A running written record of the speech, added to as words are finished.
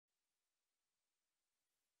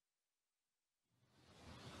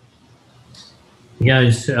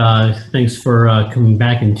Guys, thanks for coming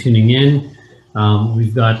back and tuning in.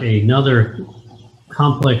 We've got another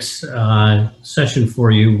complex session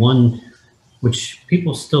for you, one which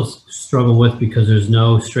people still struggle with because there's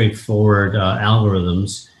no straightforward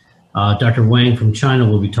algorithms. Dr. Wang from China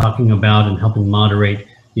will be talking about and helping moderate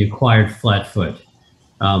the acquired flat foot.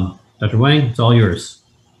 Dr. Wang, it's all yours.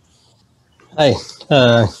 Hi,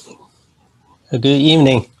 good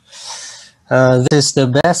evening. This is the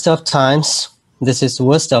best of times. This is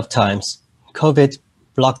worst of times. COVID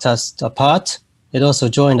blocked us apart. It also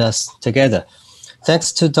joined us together.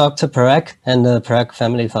 Thanks to Dr. Parekh and the Parekh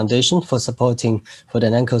Family Foundation for supporting foot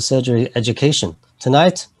and ankle surgery education.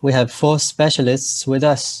 Tonight, we have 4 specialists with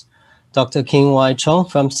us. Dr. King Y. Chong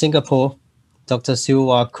from Singapore, Dr.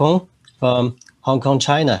 Siwa Kong from Hong Kong,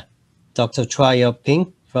 China, Dr. Chua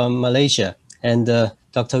Yeok from Malaysia, and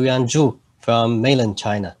Dr. Yuan from mainland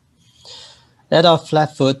China. Adult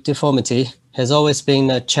flat foot deformity has always been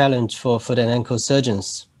a challenge for foot and ankle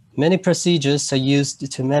surgeons. Many procedures are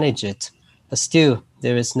used to manage it, but still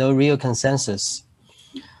there is no real consensus.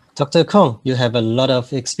 Dr. Kong, you have a lot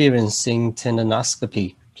of experience in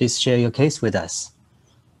tendonoscopy. Please share your case with us.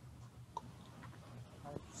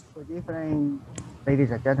 Good evening,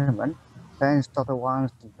 ladies and gentlemen. Thanks, Dr.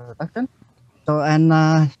 Wang's introduction. So, in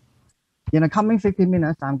the coming 15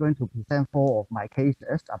 minutes, I'm going to present 4 of my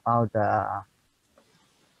cases about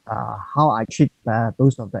how I treat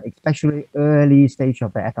those of the especially early stage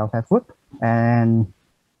of the adult flat foot. And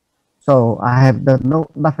so I have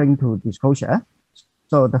nothing to disclosure.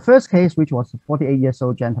 So the first case, which was a 48 years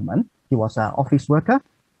old gentleman, he was an office worker,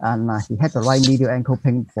 and he had the right medial ankle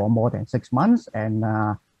pain for more than 6 months. And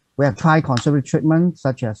we have tried conservative treatment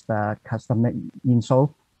such as the custom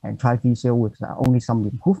insole and try physio with only some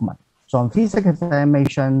improvement. So on physical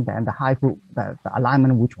examination, then the high foot, the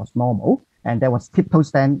alignment which was normal, and there was tiptoe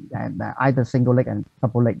stand and either single leg and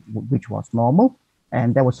double leg which was normal,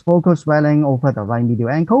 and there was focal swelling over the right medial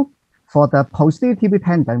ankle. For the posterior tibial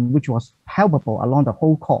tendon, which was palpable along the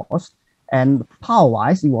whole course, and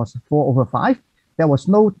power-wise, it was 4/5. There was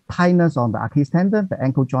no tightness on the Achilles tendon, the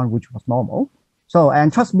ankle joint, which was normal. So,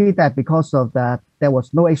 and trust me that because of that, there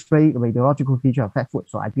was no X-ray radiological feature of flat foot,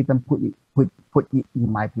 so I didn't put it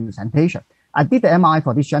in my presentation. I did the MRI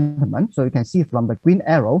for this gentleman, so you can see from the green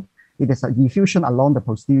arrow, it is an effusion along the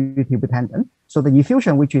posterior tibial tendon. So the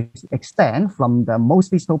effusion, which is extend from the most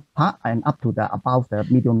distal part and up to the above the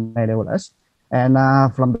medial malleolus, and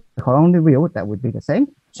from the coronal view, that would be the same.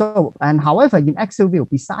 So, and however, in axial view,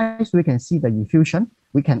 besides we can see the effusion,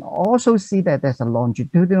 we can also see that there's a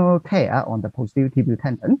longitudinal tear on the posterior tibial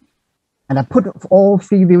tendon. And I put all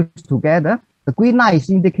 3 views together. The green lines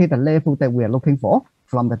indicate the level that we are looking for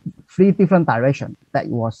from the 3 different directions. That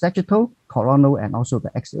was sagittal, coronal, and also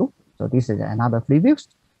the axial. So this is another 3 views.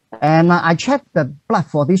 And I checked the blood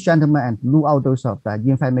for this gentleman and rule out those of the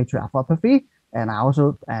inflammatory arthropathy. And I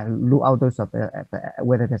also rule out those of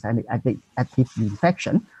whether there's any active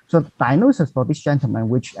infection. So the diagnosis for this gentleman,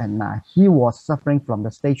 he was suffering from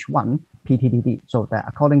the stage 1 PTDD. So that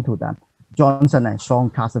according to the Johnson and Chong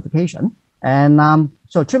classification. And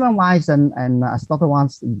so treatment-wise, and as Dr.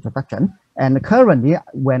 Wang's introduction, and currently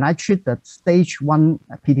when I treat the stage 1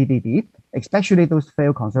 PTDD, especially those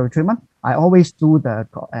failed conservative treatment, I always do the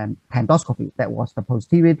tendoscopy. That was the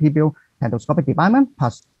posterior tibial tendoscopic debridement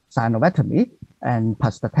plus synovectomy and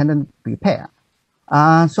plus the tendon repair.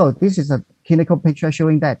 So this is a clinical picture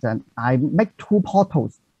showing that I make 2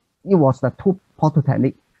 portals. It was the 2 portal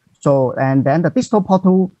technique. So, and then the distal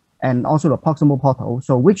portal and also the proximal portal,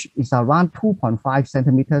 so which is around 2.5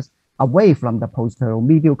 centimeters away from the posterior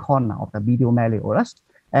medial corner of the medial malleolus.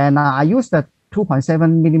 And I use the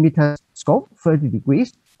 2.7 millimeter scope, 30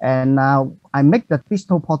 degrees. And I make the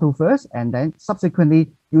distal portal first, and then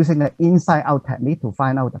subsequently using the inside out technique to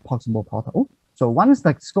find out the proximal portal. So once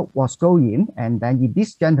the scope was going in, and then in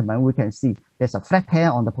this gentleman, we can see there's a flat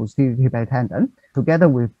tear on the posterior tibial tendon, together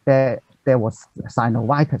with there was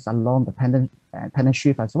synovitis along the tendon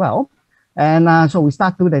sheath as well. And so we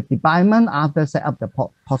start to do the debridement after set up the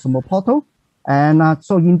proximal portal. And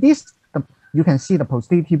so in this, you can see the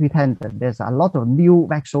posterior tibial tendon, there's a lot of new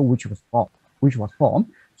vexel which was formed.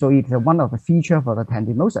 So it's one of the features for the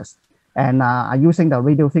tendinosis. And using the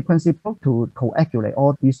radio frequency probe to coagulate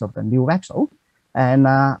all these of the new vexel. And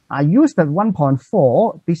I used the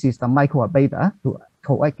 1.4, this is the microabator, to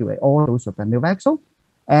coagulate all those of the new vexel.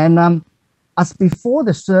 And as before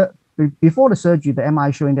the surgery, the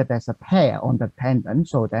MRI showing that there's a tear on the tendon.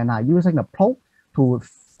 So then I using the probe to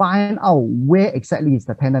find out where exactly is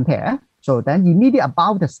the tendon tear. So then immediately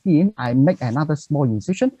above the skin, I make another small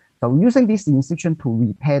incision. So using this incision to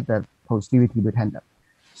repair the posterior tibial tendon.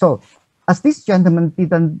 So as this gentleman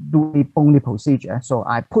didn't do a bony procedure, so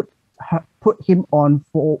I put him on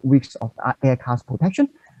 4 weeks of air cast protection.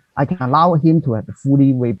 I can allow him to have the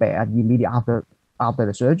fully way back immediately after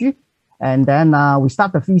the surgery. And then we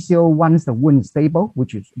start the physio once the wound is stable,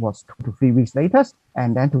 which was 2 to 3 weeks later,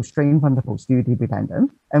 and then to strengthen the posterior TB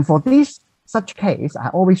tendon. And for such case, I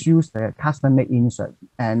always use the custom-made insert,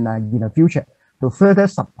 and in the future to further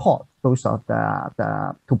support those of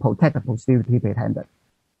to protect the posterior TB tendon.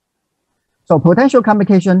 So potential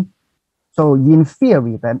complication. So in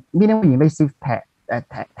theory, the minimally invasive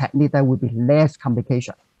technique there would be less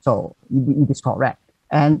complication. So it is correct.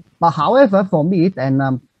 But however, for me,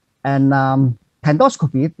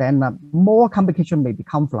 endoscopy, then more complication may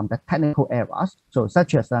come from the technical errors. So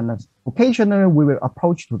such as occasionally we will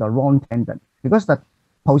approach to the wrong tendon because the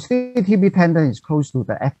posterior TB tendon is close to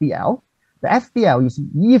the FBL. The FBL is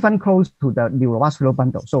even close to the neurovascular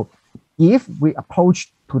bundle. So if we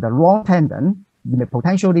approach to the wrong tendon, we may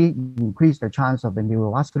potentially increase the chance of the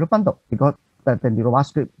neurovascular bundle because the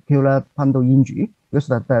neurovascular bundle injury, because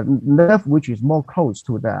the nerve which is more close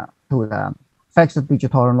to the flexor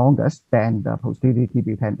digitorum longus than the posterior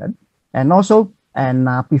TB tendon. And also,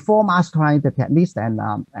 before mastering the techniques,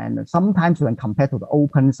 and sometimes when compared to the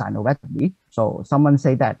open synovectomy, so someone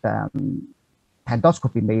say that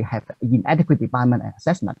endoscopy may have inadequate definement and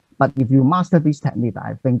assessment. But if you master this technique,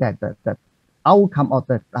 I think that the outcome of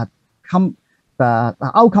the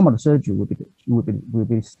outcome of the surgery will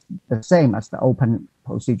be the same as the open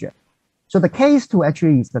procedure. So the case 2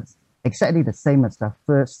 actually is exactly the same as the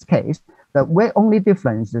first case. The only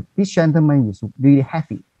difference is that this gentleman is really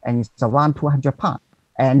heavy and it's around 200 pounds.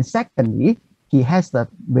 And secondly, he has the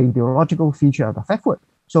radiological feature of the flat foot.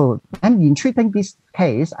 So then in treating this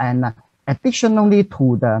case, and additionally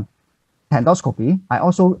to the endoscopy, I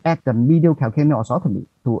also add the medial calcaneal osteotomy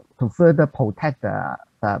to further protect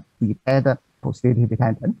the repaired posterior TB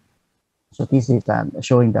tendon. So this is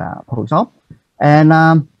showing the post-op. And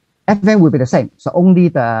everything will be the same. So only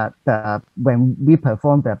when we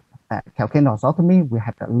perform the calcaneal osteotomy, we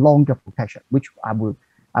have the longer protection, which I will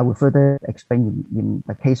further explain in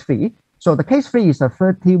the case 3. So the case 3 is a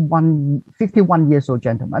 51 years old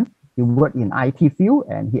gentleman. He worked in IT field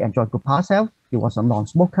and he enjoyed good past health. He was a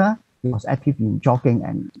non-smoker. He was active in jogging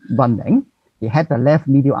and running. He had the left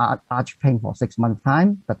medial arch pain for 6 months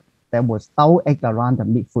time, but there was dull ache around the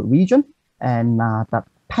midfoot region, and the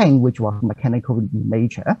pain which was mechanical in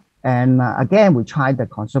nature. And again, we tried the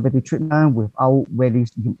conservative treatment without very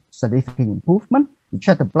significant improvement. We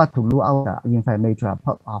checked the blood to rule out the inflammatory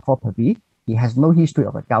arthropathy. He has no history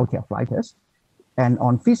of a gouty arthritis. And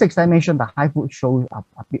on physical examination, the high foot shows a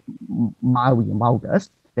bit mild in valgus.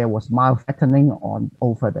 There was mild flattening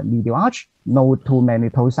over the medial arch, no too many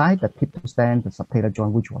topsi, the tip to stand, the subtalar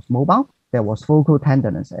joint, which was mobile. There was focal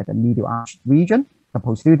tenderness at the medial arch region. The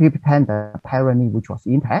posterior TB tendon apparently which was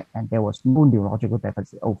intact, and there was no neurological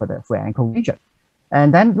deficit over the foot ankle region.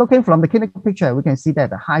 And then looking from the clinical picture, we can see that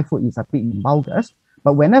the high foot is a bit in valgus,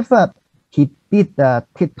 but whenever he did the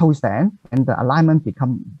tip toe stand, and the alignment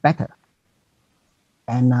become better.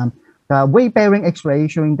 And the weight-bearing X-ray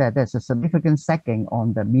showing that there's a significant sagging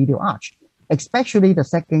on the medial arch, especially the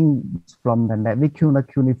sagging from the navicular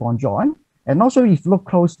cuneiform joint. And also, if you look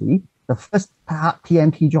closely, the first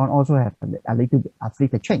TNT joint also has a little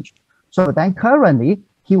afflicted change. So then currently,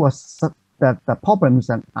 the problem is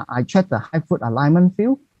that I checked the high foot alignment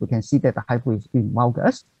field. We can see that the high foot is being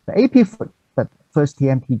valgus. The AP foot, the first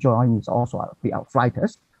TNT joint is also a bit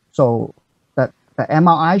arthritis. So the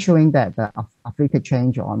MRI showing that the afflicted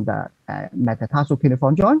change on the metatarsal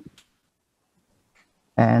cuneiform joint,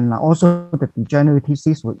 and also the degenerative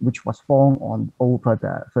cyst which was formed over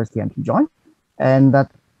the first TNT joint. And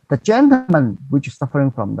the gentleman which is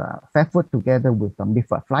suffering from the flat foot together with the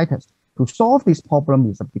midfoot arthritis, to solve this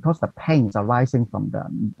problem is because the pain is arising from the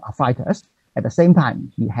arthritis. At the same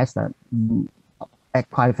time, he has the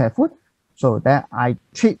acquired flat foot. So that I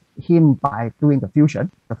treat him by doing the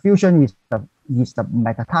fusion. The fusion is the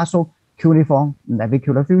metatarsal cuneiform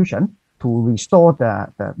navicular fusion to restore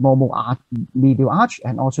the normal medial arch,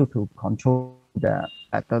 and also to control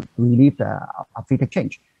relieve the afflicted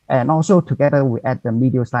change. And also together we add the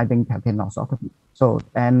medial sliding calcaneal osteotomy. So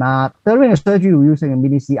during the surgery we're using a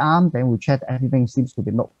mini C-arm, then we check everything seems to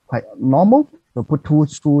be quite normal. So put 2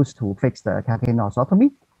 screws to fix the calcaneal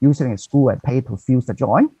osteotomy, using a screw and peg to fuse the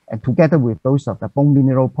joint, and together with those of the bone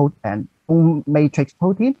mineral and bone matrix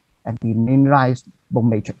protein and demineralized bone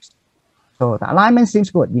matrix. So the alignment seems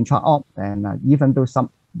good intra-op, and even though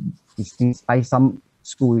despite some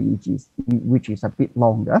screw which is a bit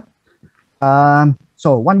longer.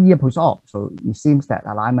 So 1 year post-op, so it seems that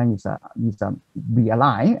alignment is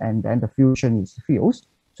realigned, and then the fusion is fused.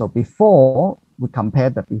 So before we compare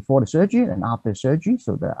the before the surgery and after surgery,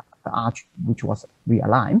 so the arch which was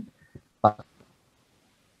realigned, but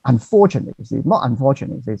unfortunately, not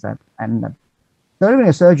unfortunately, is that and during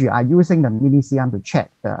the surgery, I using the mini CM to check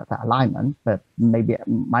the alignment, but maybe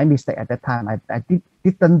my mistake at that time, I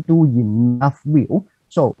didn't do enough view.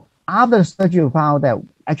 So after the surgery, we found that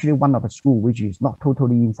actually one of the screw which is not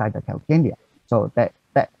totally inside the calcanea. So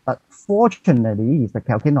but fortunately, is the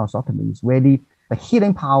calcaneal osteotomy is really, the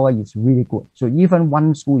healing power is really good. So even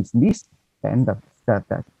one screw is missed, then the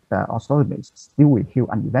osteotomy still will heal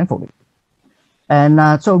uneventfully. And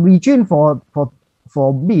so region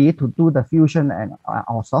for me to do the fusion and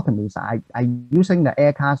osteotomies, I using the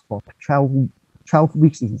air cast for 12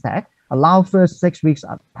 weeks instead. Allow first 6 weeks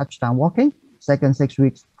of touchdown walking, second 6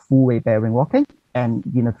 weeks full weight bearing walking, and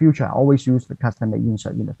in the future, I always use the custom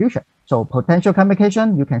insert in the future. So potential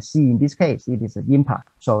complication, you can see in this case, it is an impact.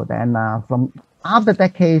 So then from after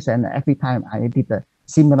that case, and every time I did the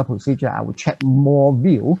similar procedure, I would check more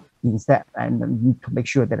view instead, and to make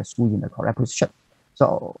sure that the screw in the correct position.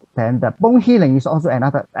 So then the bone healing is also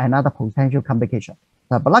another potential complication.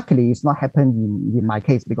 But luckily, it's not happened in my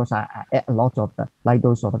case, because I add a lot of the, like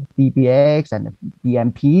those of the DBX and the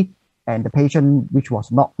BMP, and the patient which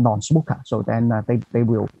was not non-smoker. So then they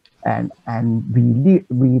will and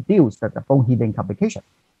reduce the bone healing complication.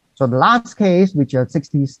 So the last case, which is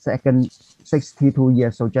 62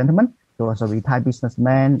 years old gentleman, he was a retired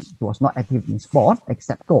businessman. He was not active in sport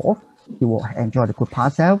except golf. He will enjoy the good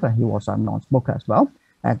past health, and he was a non-smoker as well.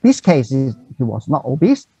 And this case he was not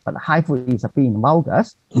obese, but the high foot is a bit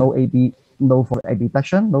valgus, no foot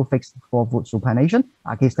abduction, no fixed forefoot supination,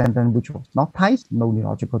 Arcade tendon which was not tight, no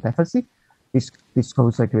neurological deficit. This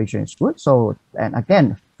whole circulation is good. So, and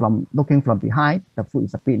again, from looking from behind, the foot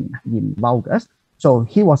is a bit in valgus. So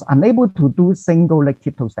he was unable to do single leg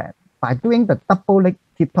tiptoe stand. By doing the double leg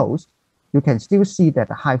tiptoes, you can still see that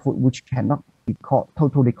the high foot which cannot be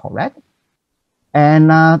totally correct. And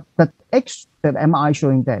the MRI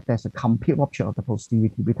showing that there's a complete rupture of the posterior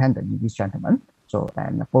tibial tendon in this gentleman. So,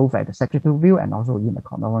 and both at the sagittal view and also in the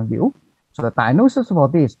coronal view. So the diagnosis for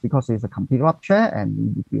this, because it's a complete rupture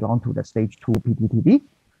and it belongs to the stage 2 PTTD.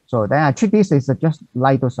 So then I treat this as just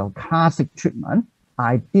like those of classic treatment.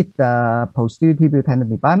 I did the posterior tibial tendon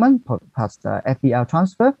debridement plus the FBL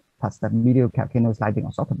transfer plus the medial calcaneal sliding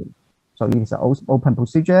osteotomy. So it is an open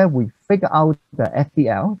procedure. We figure out the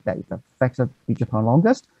FBL, that is the flexor digital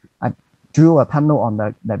longus. I drew a tunnel on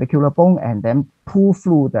the navicular bone and then pull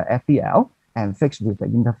through the FBL and fix with the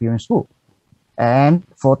interference screw. And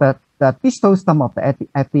for the distal stump of the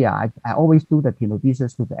FBL, I always do the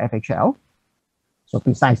tenodesis to the FHL. So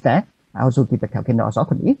besides that, I also did the calcaneal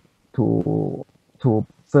osteotomy to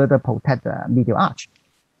further protect the medial arch.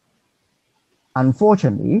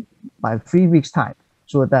 Unfortunately, by 3 weeks' time,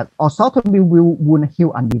 so that osteotomy wound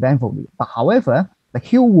heal uneventfully. But however, the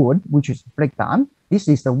heal wound, which is breakdown, this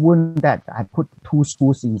is the wound that I put 2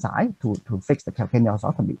 screws inside to fix the calcaneal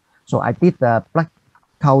osteotomy. So I did the blood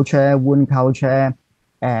culture, wound culture,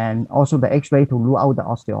 and also the X-ray to rule out the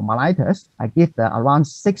osteomyelitis. I did around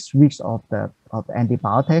 6 weeks of the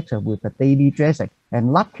antibiotics with the daily dressing.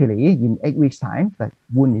 And luckily, in 8 weeks' time, the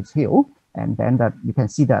wound is healed. And then you can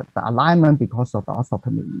see that the alignment, because of the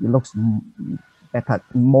osteotomy, it looks better,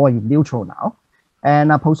 more in neutral now.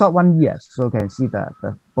 And post-op 1 year, so you can see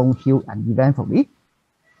the bone heal uneventfully.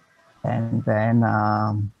 And then,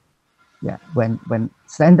 yeah, when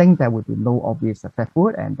standing, there will be no obvious fat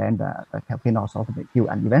foot, and then the calcaneal osteotomy heal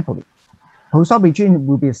uneventfully. Post-op regime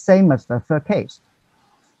will be the same as the third case.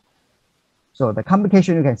 So the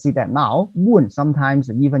complication, you can see that now, wound, sometimes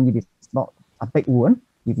even if it's not a big wound,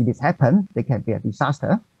 if it is happen, they can be a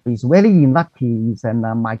disaster. It's very unlucky, and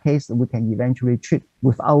in my case, we can eventually treat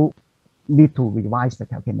without need to revise the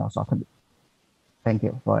calcaneal osteotomy. Thank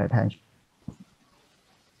you for your attention.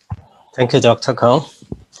 Thank you, Dr. Kong.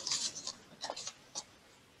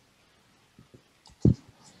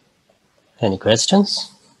 Any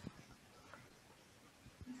questions?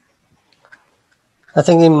 I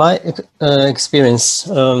think in my experience,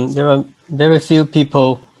 there are very few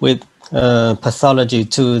people with pathology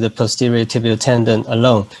to the posterior tibial tendon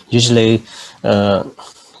alone. Usually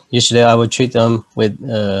I would treat them with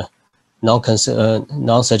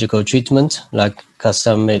non-surgical treatment like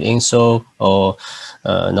custom-made insole or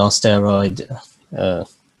non-steroid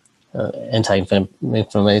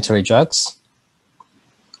anti-inflammatory drugs.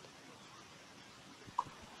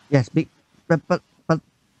 Yes, but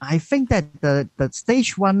I think that the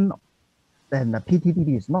stage 1 and the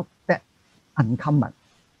PTTD is not that uncommon.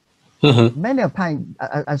 Many of time,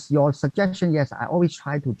 as your suggestion, yes, I always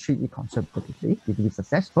try to treat it conservatively. If it is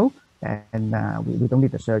successful, and we don't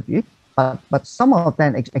need the surgery. But some of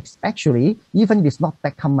them, actually, even if it's not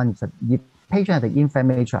that common, if patient has the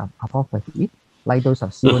inflammatory arthropathy, like those of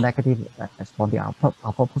seronegative spondyl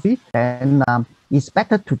arthropathy, then it's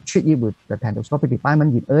better to treat it with the tendoscopic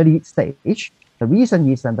defilement in early stage. The reason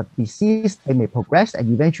is that the disease, they may progress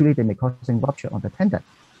and eventually they may cause rupture on the tendon.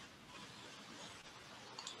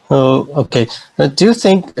 Oh, okay. Do you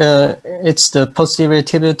think it's the posterior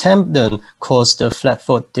tibial tendon caused the flat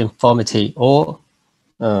foot deformity, or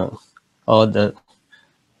flat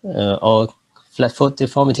foot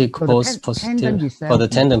deformity caused posterior for the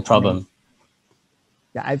tendon problem?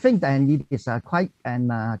 Yeah, I think then it is quite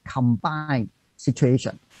a combined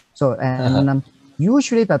situation. So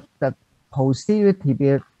usually the posterior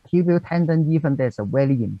tibial tendon, even there's a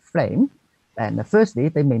very inflamed, and firstly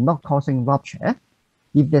they may not causing rupture.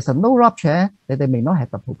 If there's no rupture, then they may not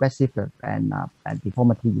have a progressive and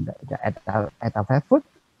deformity in the adult foot.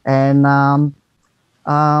 And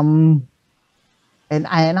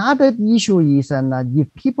another issue is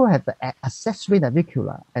if people have the accessory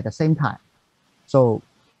navicular at the same time. So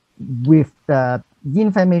with the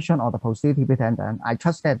inflammation of the posterior tibial tendon, I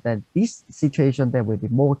trust that this situation that will be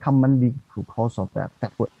more commonly to cause of the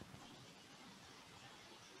flat foot,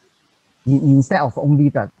 instead of only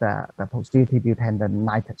the posterior tibial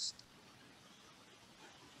tendonitis.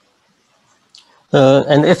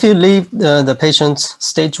 And if you leave the patient,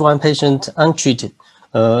 stage 1 patient, untreated,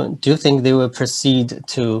 do you think they will proceed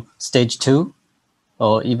to stage 2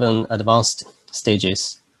 or even advanced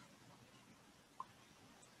stages?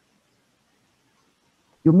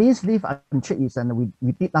 You mean leave untreated and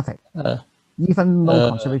we did nothing, even no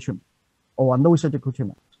conservation or no surgical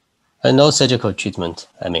treatment? No surgical treatment,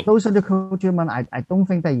 I mean. No surgical treatment, I don't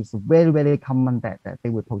think that is very, very common that they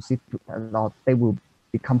will proceed to, or they will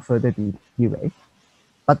become further deteriorate.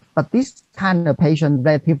 But this kind of patient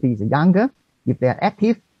relatively is younger. If they are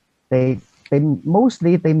active, they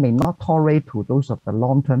mostly may not tolerate to those of the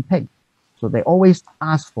long-term pain. So they always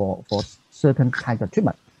ask for certain kind of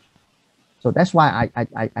treatment. So that's why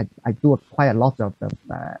I do quite a lot of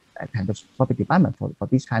the tendoscopic defilement for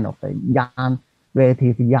this kind of young,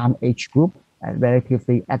 relatively young age group, and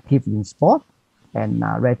relatively active in sport, and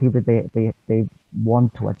relatively they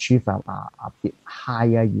want to achieve a bit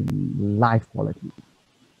higher in life quality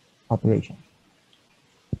population.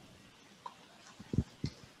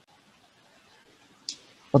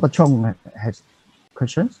 Dr. Chong has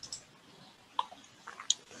questions.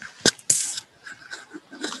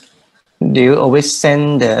 Do you always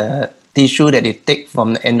send the tissue that you take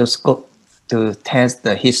from the endoscope to test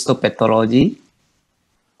the histopathology?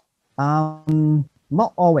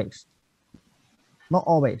 Not always. Not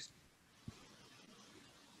always.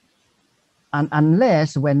 And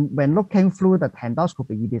unless when looking through the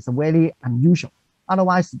tendoscopy, it is very unusual.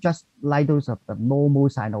 Otherwise, just like those of the normal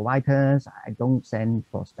synovitis, I don't send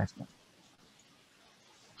for specimen.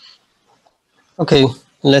 Okay,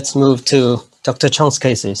 let's move to Dr. Chong's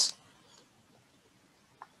cases.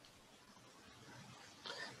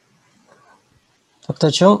 Dr.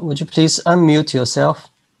 Chong, would you please unmute yourself?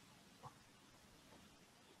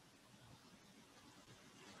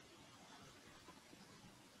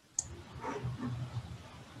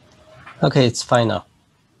 Okay, it's fine now.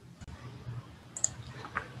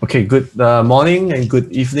 Okay, good morning and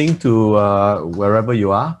good evening to wherever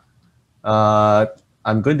you are.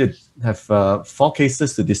 I'm going to have 4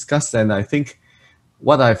 cases to discuss, and I think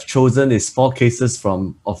what I've chosen is 4 cases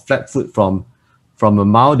of flat foot from a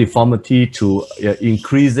mild deformity to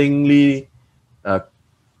increasingly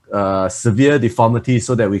severe deformity,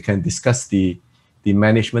 so that we can discuss the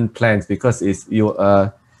management plans, because it's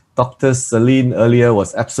Dr. Selene earlier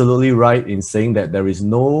was absolutely right in saying that there is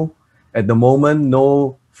at the moment,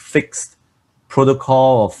 no fixed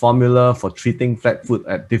protocol or formula for treating flat foot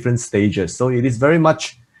at different stages. So it is very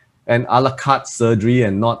much an a la carte surgery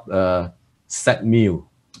and not a set meal.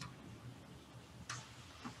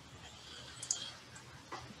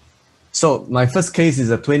 So my first case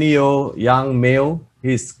is a 20-year-old young male.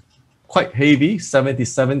 He's quite heavy,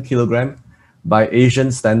 77 kilogram by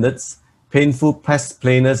Asian standards. Painful pes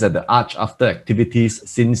planus at the arch after activities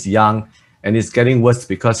since young, and it's getting worse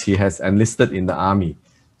because he has enlisted in the army.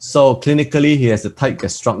 So clinically, he has a tight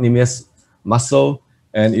gastrocnemius muscle,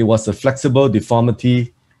 and it was a flexible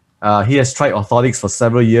deformity. He has tried orthotics for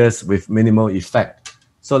several years with minimal effect.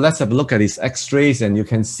 So let's have a look at his x-rays, and you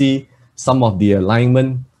can see some of the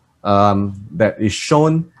alignment that is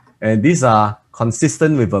shown, and these are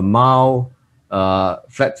consistent with a mild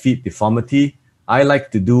flat feet deformity. I like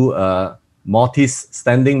to do a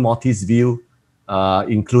standing mortise view,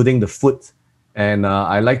 including the foot. And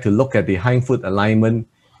I like to look at the hind foot alignment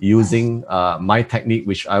using my technique,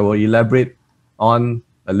 which I will elaborate on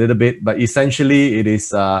a little bit. But essentially, it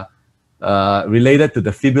is related to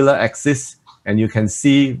the fibular axis. And you can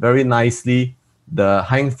see very nicely the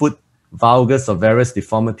hind foot valgus or varus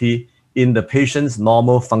deformity in the patient's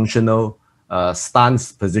normal functional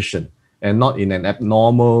stance position, and not in an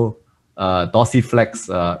abnormal dorsiflex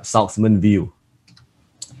Salzmann view.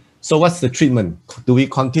 So what's the treatment? Do we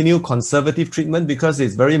continue conservative treatment because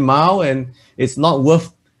it's very mild and it's not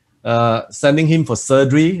worth sending him for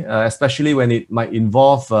surgery, especially when it might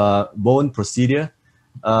involve bone procedure?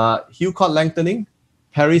 Heel cord lengthening,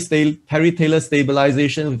 peritalar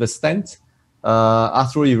stabilization with a stent,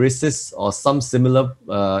 arthroeresis or some similar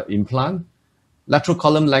implant, lateral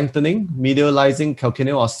column lengthening, medializing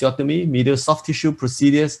calcaneal osteotomy, medial soft tissue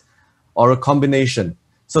procedures, or a combination.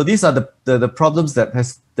 So these are the problems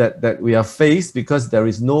that we are faced because there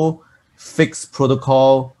is no fixed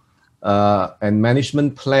protocol and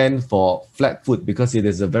management plan for flat foot because it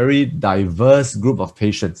is a very diverse group of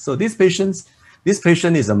patients. So this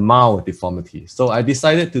patient is a mild deformity. So I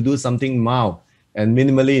decided to do something mild and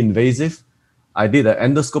minimally invasive. I did an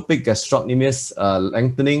endoscopic gastrocnemius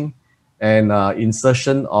lengthening and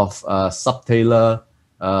insertion of subtalar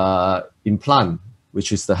implant,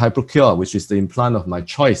 which is the Hypercure, which is the implant of my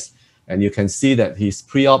choice. And you can see that his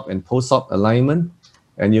pre-op and post-op alignment.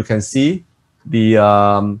 And you can see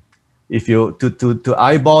the, if you, to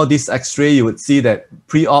eyeball this x-ray, you would see that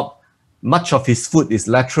pre-op, much of his foot is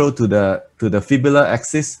lateral to the fibular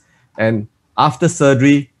axis. And after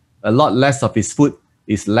surgery, a lot less of his foot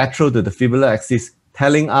is lateral to the fibular axis,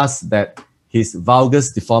 telling us that his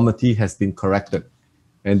valgus deformity has been corrected.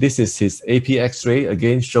 And this is his AP x-ray,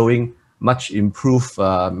 again showing much improved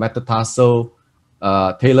metatarsal,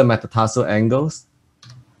 talar metatarsal angles.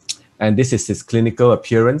 And this is his clinical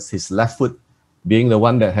appearance, his left foot being the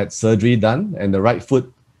one that had surgery done, and the right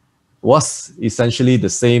foot was essentially the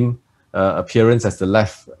same appearance as the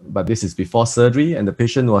left, but this is before surgery, and the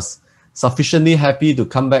patient was sufficiently happy to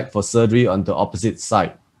come back for surgery on the opposite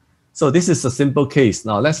side. So this is a simple case.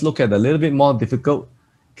 Now let's look at a little bit more difficult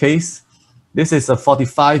case. This is a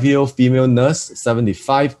 45-year-old female nurse,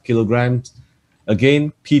 75 kilograms.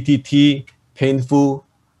 Again, PTT, painful.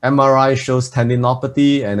 MRI shows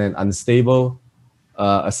tendinopathy and an unstable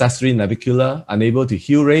accessory navicular, unable to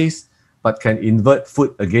heel raise, but can invert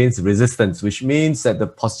foot against resistance, which means that the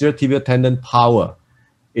posterior tibial tendon power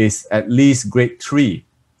is at least grade 3.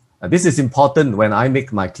 This is important when I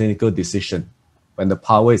make my clinical decision, when the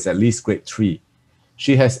power is at least grade 3.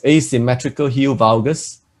 She has asymmetrical heel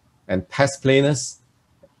valgus and pes planus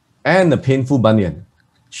and a painful bunion.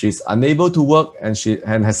 She's unable to work and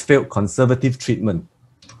has failed conservative treatment.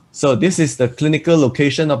 So this is the clinical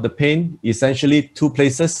location of the pain, essentially 2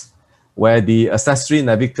 places where the accessory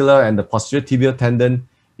navicular and the posterior tibial tendon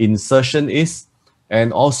insertion is,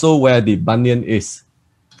 and also where the bunion is.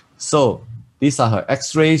 So these are her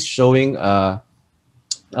x-rays showing a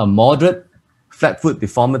moderate flat foot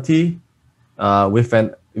deformity with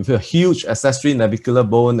a huge accessory navicular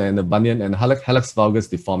bone and a bunion and hallux valgus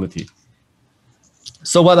deformity.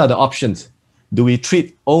 So what are the options? Do we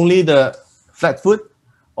treat only the flat foot,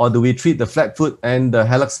 or do we treat the flat foot and the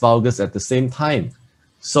hallux valgus at the same time?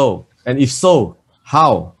 So, and if so,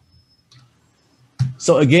 how?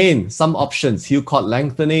 So again, some options: heel cord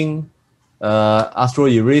lengthening,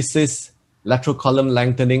 arthroeresis, lateral column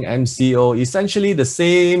lengthening, MCO, essentially the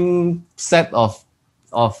same set of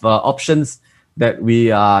options that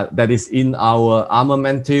that is in our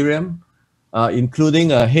armamentarium,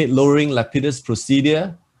 including a head-lowering Lapidus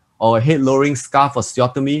procedure or a head-lowering scarf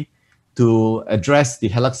osteotomy to address the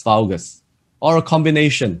hallux valgus, or a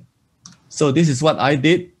combination. So this is what I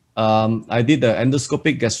did. I did the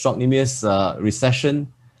endoscopic gastrocnemius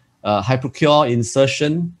recession, Hypercure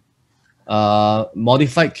insertion,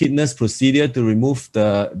 modified kidneys procedure to remove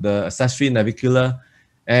the accessory navicular,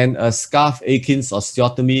 and a scarf Akins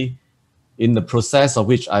osteotomy, in the process of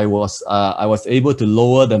which I was able to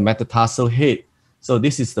lower the metatarsal head. So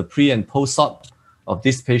this is the pre and post-op of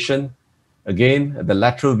this patient. Again, the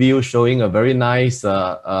lateral view showing a very nice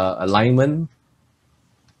alignment.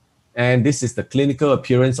 And this is the clinical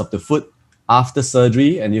appearance of the foot after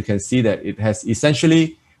surgery. And you can see that it has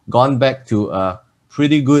essentially gone back to a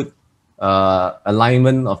pretty good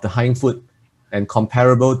alignment of the hind foot and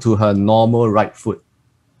comparable to her normal right foot.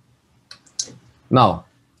 Now,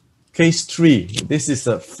 case 3. This is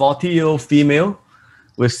a 40-year-old female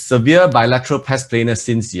with severe bilateral pes planus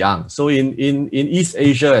since young. So in East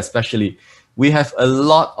Asia especially, we have a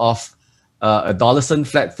lot of adolescent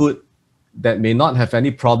flat foot that may not have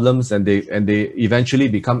any problems, and they eventually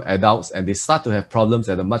become adults and they start to have problems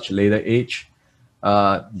at a much later age.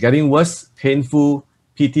 Getting worse, painful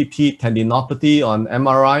PTT tendinopathy on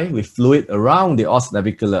MRI with fluid around the os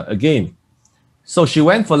navicular again. So she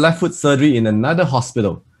went for left foot surgery in another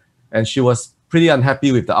hospital, and she was pretty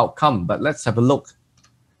unhappy with the outcome. But let's have a look.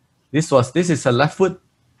 This is her left foot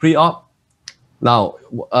pre-op. Now,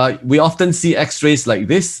 we often see x-rays like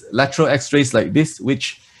this, lateral x-rays like this,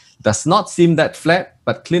 which does not seem that flat,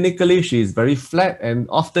 but clinically she is very flat, and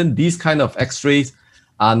often these kind of x-rays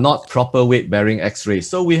are not proper weight-bearing x-rays.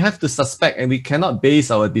 So we have to suspect, and we cannot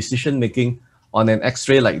base our decision-making on an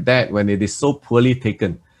x-ray like that when it is so poorly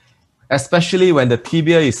taken. Especially when the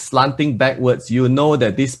tibia is slanting backwards, you know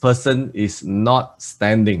that this person is not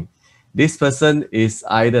standing. This person is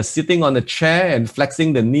either sitting on a chair and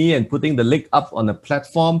flexing the knee and putting the leg up on a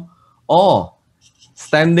platform, or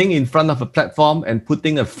standing in front of a platform and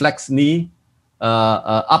putting a flexed knee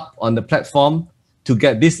up on the platform to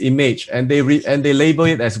get this image, and they label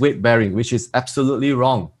it as weight bearing, which is absolutely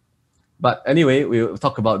wrong. But anyway, we'll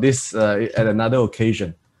talk about this at another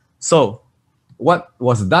occasion. So what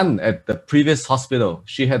was done at the previous hospital?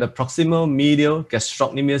 She had a proximal medial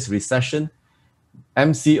gastrocnemius recession,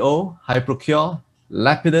 MCO, hypercure,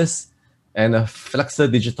 lapidus, and a flexor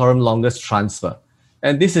digitorum longus transfer.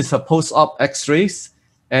 And this is her post-op x-rays,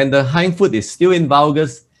 and the hind foot is still in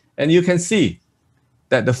valgus, and you can see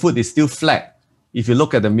that the foot is still flat. If you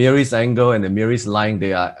look at the Meares angle and the Meares line,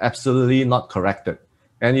 they are absolutely not corrected.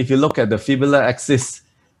 And if you look at the fibular axis,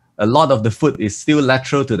 a lot of the foot is still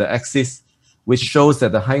lateral to the axis, which shows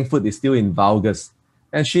that the hind foot is still in valgus.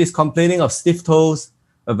 And she is complaining of stiff toes,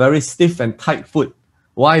 a very stiff and tight foot.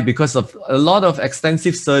 Why? Because of a lot of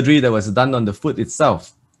extensive surgery that was done on the foot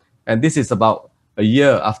itself. And this is about a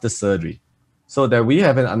year after surgery. So that we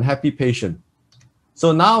have an unhappy patient.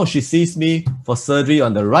 So now she sees me for surgery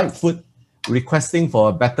on the right foot, requesting for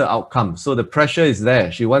a better outcome. So the pressure is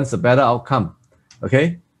there. She wants a better outcome.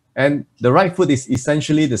 Okay? And the right foot is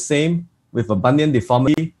essentially the same, with a bunion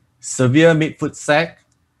deformity, severe midfoot sag,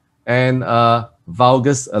 and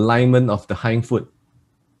valgus alignment of the hind foot.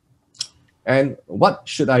 And what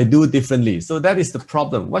should I do differently? So that is the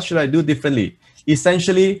problem. What should I do differently?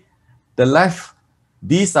 Essentially, the left,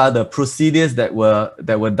 these are the procedures that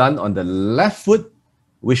were done on the left foot,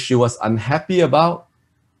 which she was unhappy about.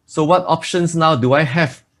 So what options now do I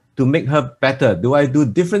have to make her better? Do I do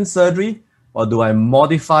different surgery, or do I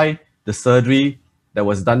modify the surgery that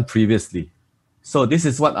was done previously? So this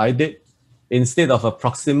is what I did. Instead of a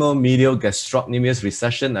proximal medial gastrocnemius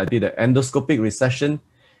recession, I did an endoscopic recession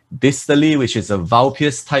distally, which is a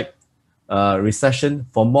Valpius type recession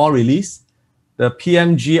for more release. The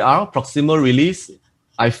PMGR, proximal release,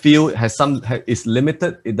 I feel is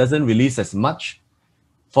limited. It doesn't release as much.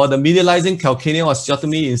 For the medializing calcaneal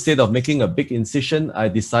osteotomy, instead of making a big incision, I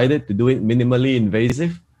decided to do it minimally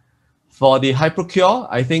invasive. For the hypercure,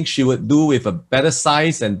 I think she would do with a better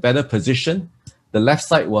size and better position. The left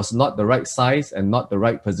side was not the right size and not the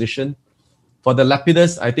right position. For the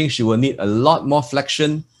lapidus, I think she will need a lot more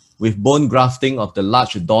flexion with bone grafting of the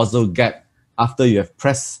large dorsal gap after you have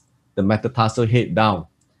pressed the metatarsal head down.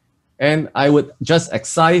 And I would just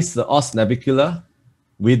excise the os navicular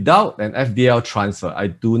without an FDL transfer. I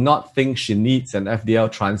do not think she needs an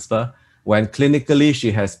FDL transfer when clinically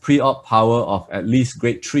she has pre-op power of at least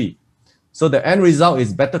grade 3. So the end result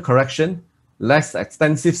is better correction, less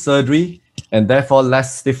extensive surgery, and therefore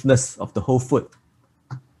less stiffness of the whole foot.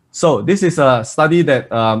 So this is a study that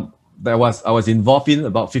I was involved in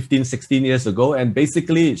about 15, 16 years ago, and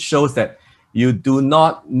basically it shows that you do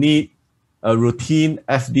not need a routine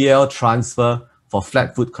FDL transfer for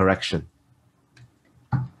flat foot correction.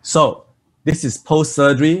 So this is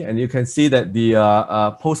post-surgery, and you can see that the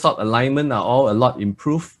post-op alignment are all a lot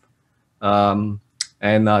improved.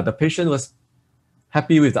 And the patient was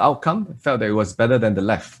happy with the outcome, felt that it was better than the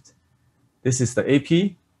left. This is the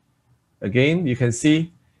AP. Again, you can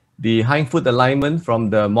see the hind foot alignment from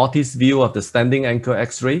the Mortis view of the standing ankle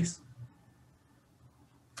x-rays.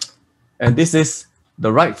 And this is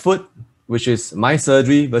the right foot, which is my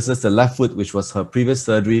surgery, versus the left foot, which was her previous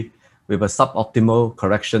surgery, with a suboptimal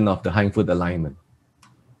correction of the hind foot alignment.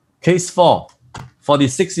 Case 4,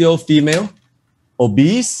 46-year-old female,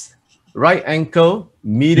 obese, right ankle,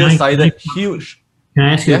 medial-sided, huge. Can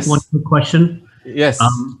I ask you one quick question? Yes.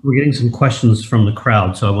 We're getting some questions from the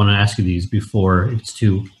crowd, so I want to ask you these before it's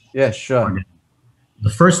too. Yeah, sure. The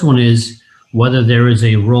first one is whether there is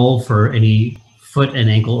a role for any foot and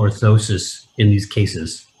ankle orthosis in these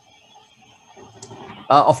cases.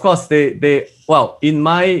 Of course, well, in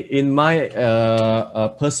my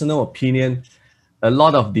personal opinion, a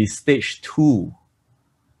lot of the stage 2,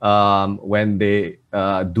 when they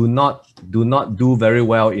do not do very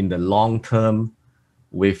well in the long term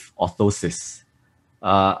with orthosis.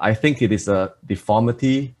 I think it is a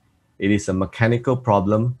deformity. It is a mechanical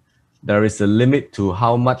problem. There is a limit to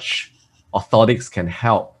how much orthotics can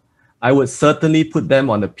help. I would certainly put them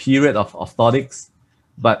on a period of orthotics,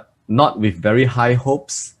 but not with very high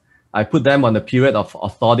hopes. I put them on a period of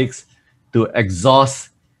orthotics to exhaust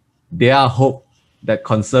their hope that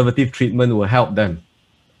conservative treatment will help them.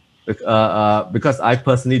 Because I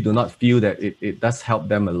personally do not feel that it does help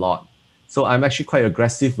them a lot. So I'm actually quite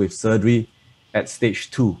aggressive with surgery at stage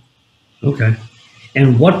 2. Okay.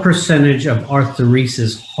 And what percentage of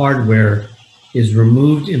arthroresis hardware is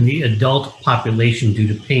removed in the adult population due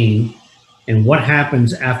to pain? And what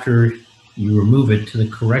happens after you remove it to the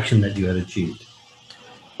correction that you had achieved?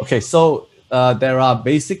 Okay, so there are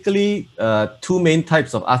basically 2 main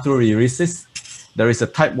types of arthroresis. There is a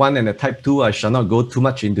type 1 and a type 2. I shall not go too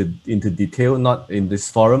much into detail, not in this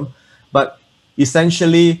forum. But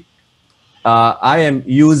essentially, I am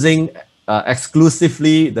using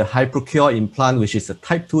exclusively the Hypercure implant, which is a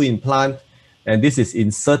type 2 implant. And this is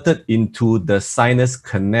inserted into the sinus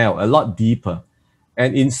canal, a lot deeper.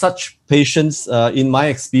 And in such patients, in my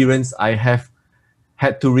experience, I have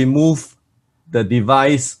had to remove the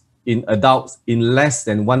device in adults in less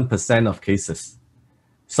than 1% of cases.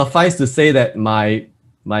 Suffice to say that my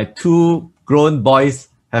 2 grown boys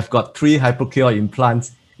have got 3 Hypercure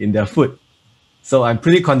implants in their foot. So I'm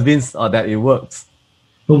pretty convinced that it works.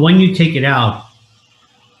 But when you take it out,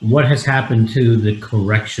 what has happened to the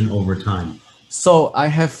correction over time? So I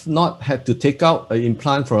have not had to take out an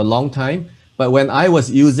implant for a long time. But when I was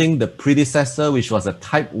using the predecessor, which was a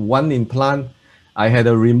type 1 implant, I had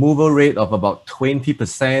a removal rate of about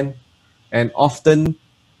 20%. And often,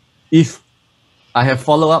 if I have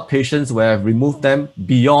follow-up patients where I've removed them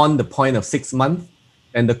beyond the point of 6 months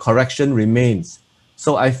and the correction remains.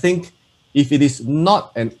 So I think if it is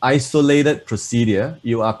not an isolated procedure,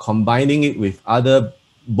 you are combining it with other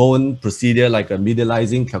bone procedure like a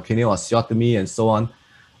medializing calcaneal osteotomy and so on,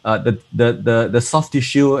 the soft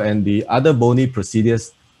tissue and the other bony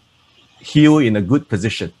procedures heal in a good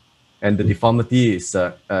position and the deformity is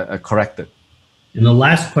corrected. And the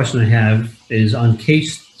last question I have is on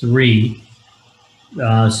case 3.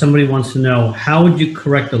 Somebody wants to know, how would you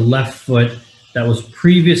correct the left foot that was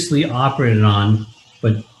previously operated on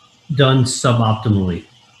but done suboptimally?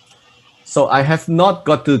 So I have not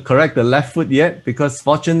got to correct the left foot yet because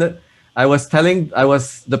fortunate,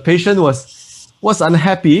 the patient was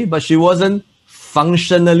unhappy, but she wasn't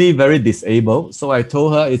functionally very disabled. So I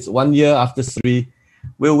told her it's 1 year after surgery.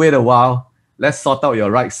 We'll wait a while. Let's sort out your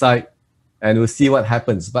right side and we'll see what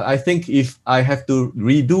happens. But I think if I have to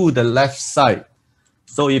redo the left side,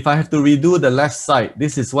 so if I have to redo the left side,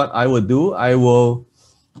 this is what I will do. I will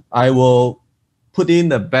put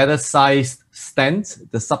in a better sized stent,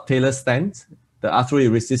 the subtalar stent, the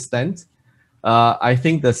arthroeresis stent. I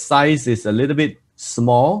think the size is a little bit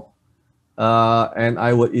small, and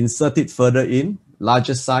I will insert it further in,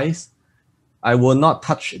 larger size. I will not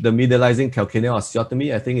touch the medializing calcaneal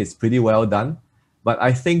osteotomy. I think it's pretty well done. But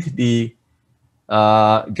I think the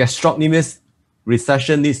gastrocnemius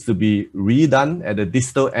recession needs to be redone at the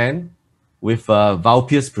distal end with a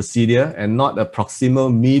Valpius procedure and not a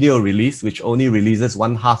proximal medial release, which only releases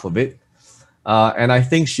 1/2 of it. And I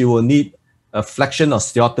think she will need a flexion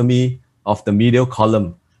osteotomy of the medial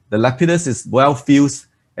column. The lapidus is well fused,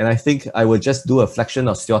 and I think I will just do a flexion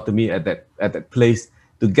osteotomy at that place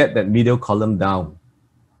to get that medial column down.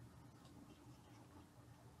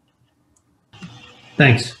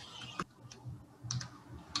 Thanks.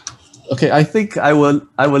 Okay, I think I will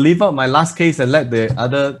leave out my last case and let the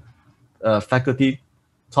other faculty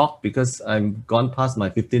talk because I'm gone past my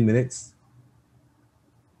 15 minutes.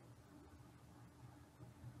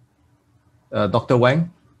 Dr.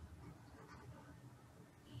 Wang.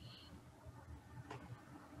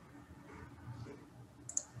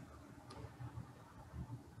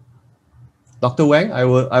 Dr. Wang, I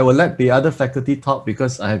will let the other faculty talk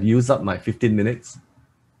because I have used up my 15 minutes.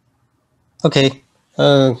 Okay.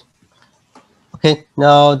 Okay,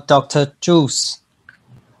 now Dr. Juice.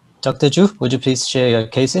 Dr. Ju, would you please share your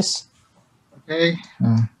cases? Okay.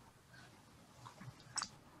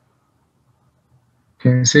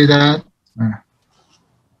 Can you see that?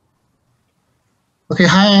 Okay,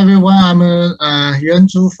 hi everyone. I'm Yuan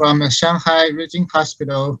from Shanghai Regional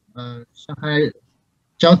Hospital, Shanghai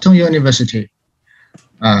Jiao Tong University.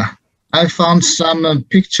 I found some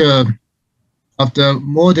picture of the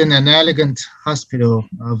modern and elegant hospital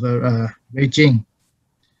of Beijing,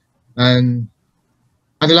 and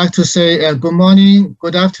I'd like to say good morning,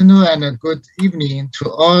 good afternoon, and good evening to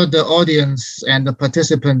all the audience and the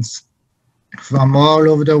participants from all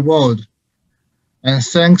over the world. And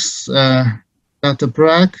thanks, Dr.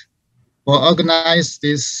 Parekh, for organizing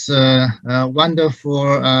this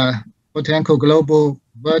wonderful Botanical Global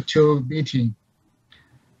virtual meeting.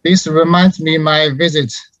 This reminds me my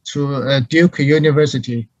visit to Duke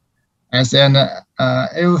University as an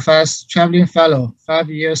AFAS traveling fellow 5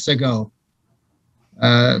 years ago.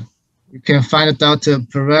 You can find Dr.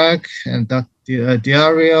 Parekh and Dr.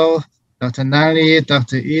 Diario, Dr. Nally,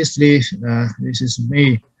 Dr. Easley, this is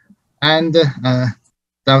me, and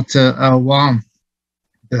Dr. Wang,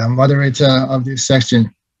 the moderator of this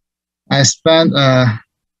section. I spent a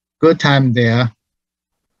good time there.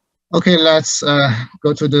 Okay, let's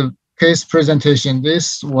go to the case presentation.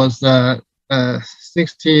 This was a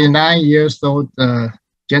 69 years old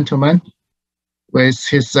gentleman with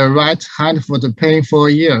his right hind foot pain for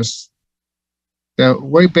years. The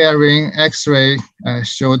weight-bearing X-ray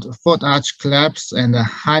showed foot arch collapse and a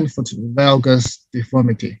hindfoot valgus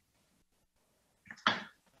deformity.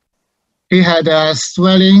 He had a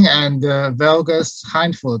swelling and valgus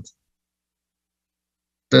hindfoot.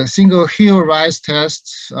 The single heel rise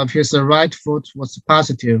test of his right foot was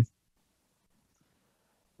positive.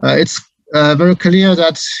 It's very clear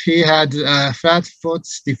that he had flat foot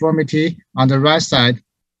deformity on the right side.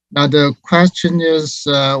 Now the question is,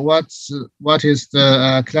 what is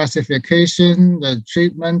the classification, the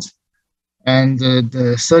treatment, and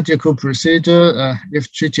the surgical procedure if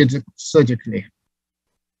treated surgically?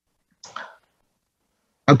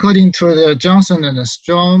 According to the Johnson and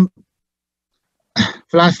Strong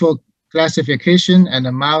flat foot classification and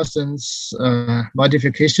the Mawson's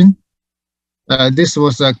modification, this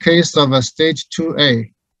was a case of a stage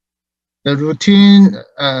 2A. The routine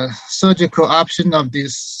surgical option of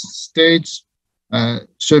this stage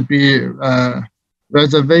should be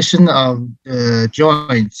reservation of the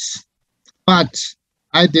joints, but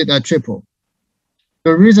I did a triple.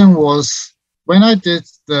 The reason was when I did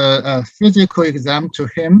the physical exam to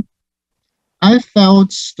him, I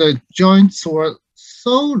felt the joints were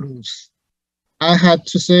so loose. I had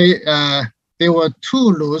to say they were too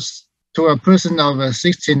loose to a person of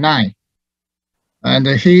 69. And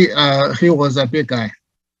he was a big guy.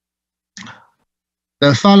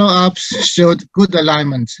 The follow-ups showed good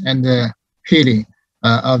alignment and healing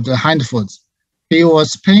of the hindfoot. He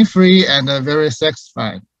was pain-free and very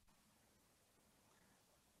satisfied.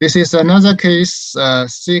 This is another case,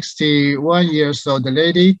 61 years old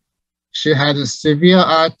lady. She had a severe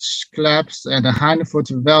arch collapse and a hindfoot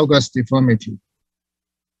valgus deformity.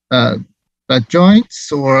 The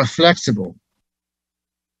joints were flexible.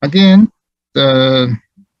 Again, the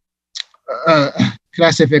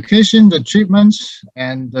classification, the treatment,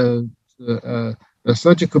 and the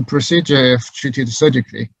surgical procedure if treated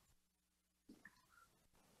surgically.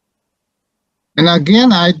 And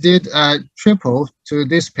again, I did a triple to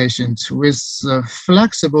this patient with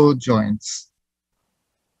flexible joints.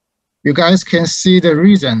 You guys can see the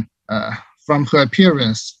reason from her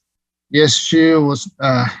appearance. Yes, she was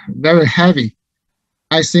very heavy.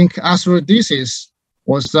 I think arthrodesis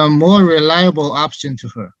was a more reliable option to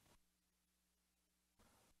her.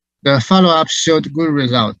 The follow-up showed good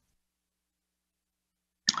result.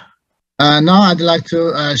 Now I'd like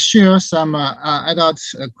to share some adult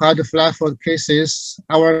acquired flat foot cases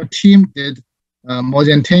our team did more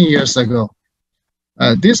than 10 years ago.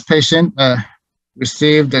 This patient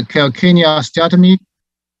received the calcaneal osteotomy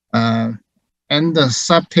and the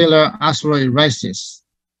subtalar arthroeresis.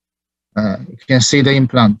 You can see the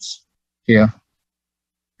implants here.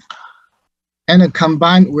 And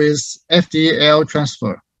combined with FDL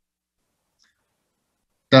transfer.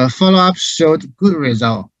 The follow-up showed good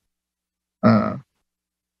result,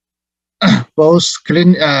 both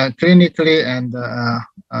clinically and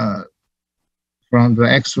from the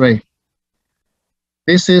X-ray.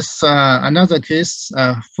 This is another case,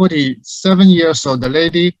 47 years old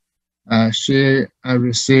lady. She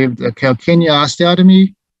received a calcaneal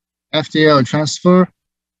osteotomy, FDL transfer,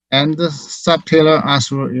 and subtalar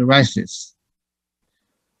arthroeresis.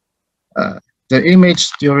 The image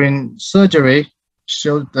during surgery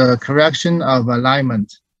showed the correction of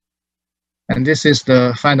alignment. And this is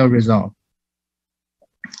the final result.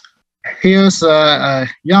 Here's a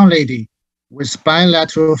young lady with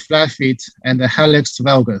bilateral flat feet and the hallux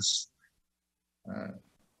valgus.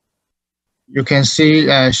 You can see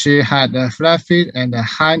she had a flat feet and a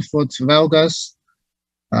hindfoot valgus,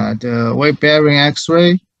 the weight-bearing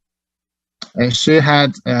X-ray. She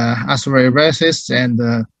had arthroeresis and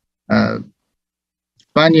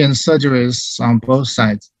bunion surgeries on both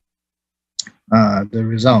sides. the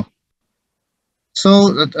result.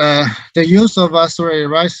 So the use of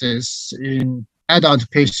osteoarthritis in adult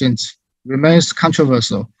patients remains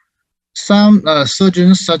controversial. Some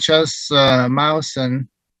surgeons, such as Mawson,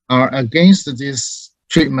 are against this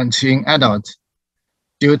treatment in adults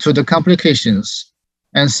due to the complications.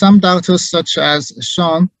 And some doctors, such as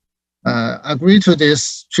Chong, agree to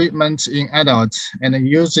this treatment in adults and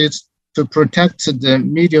use it to protect the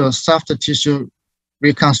medial soft tissue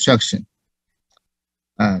reconstruction.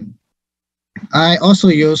 I also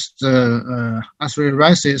used the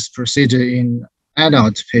osteoarthritis procedure in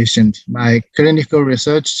adult patients. My clinical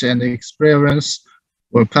research and experience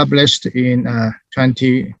were published in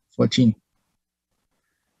 2014.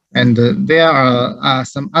 And there are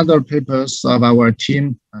some other papers of our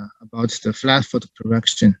team about the flat foot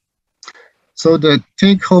correction. So the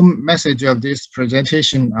take-home message of this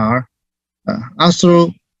presentation are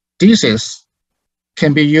arthrodesis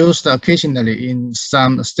can be used occasionally in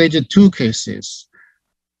some stage 2 cases.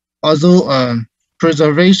 Although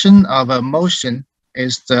preservation of motion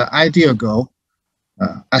is the ideal goal,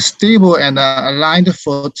 a stable and aligned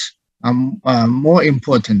foot are more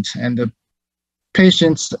important, and the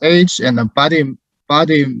patient's age and the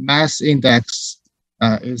body mass index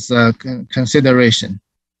is a consideration.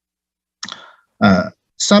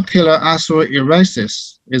 Subfilar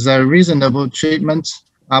osteoarthritis is a reasonable treatment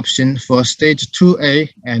option for stage 2A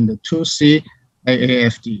and 2C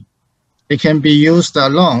AAFD. It can be used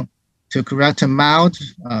alone to correct a mild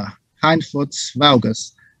hindfoot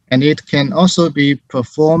valgus, and it can also be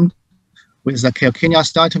performed with a calcaneal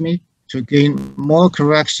osteotomy to gain more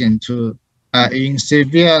correction to in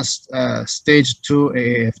severe stage 2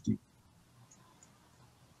 AAFD.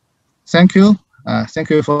 Thank you. Thank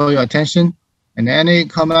you for your attention. And any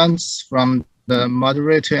comments from the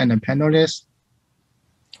moderator and the panelists?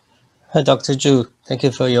 Hi, Dr. Zhu. Thank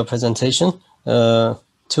you for your presentation. 2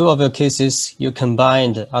 of your cases, you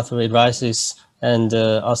combined arthroarthritis and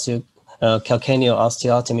calcaneal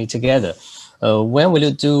osteotomy together. When will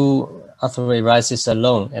you do arthroarthritis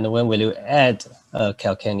alone, and when will you add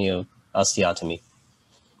calcaneal osteotomy?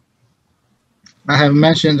 I have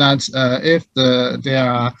mentioned that if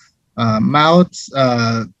there are mild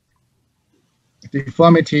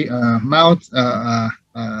deformity, mild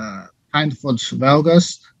hindfoot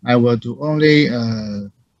valgus, I will do only,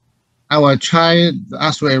 I will try the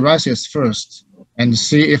osteoarthritis first and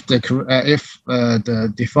see if the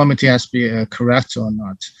deformity has been correct or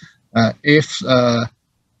not. If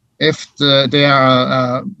there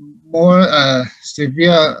are more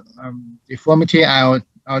severe deformity, I'll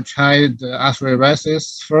try the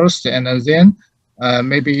osteoarthritis first, and then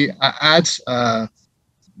maybe add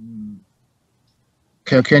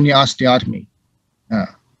calcaneal osteotomy.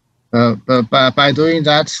 But by doing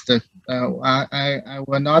that, I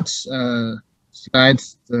will not slide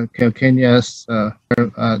the calcaneus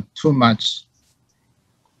too much.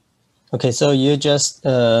 Okay, so you just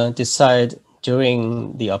decide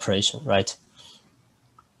during the operation, right?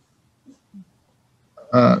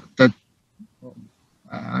 I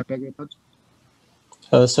beg your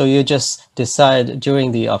pardon? So you just decide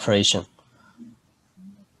during the operation?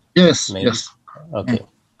 Yes, Maybe. yes. Okay. Yeah.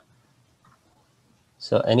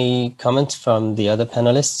 So any comments from the other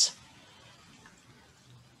panelists?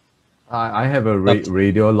 I have a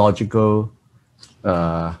radiological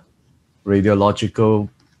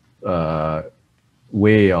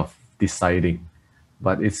way of deciding,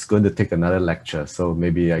 but it's going to take another lecture, so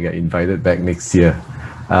maybe I get invited back next year.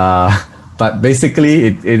 But basically,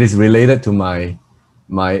 it is related to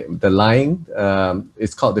the line.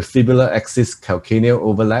 It's called the fibular axis calcaneal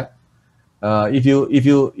overlap. If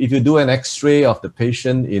you do an X-ray of the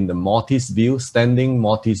patient in the mortise view, standing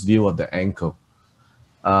mortise view of the ankle,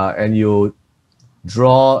 and you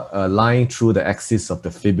draw a line through the axis of the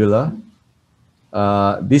fibula,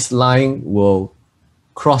 this line will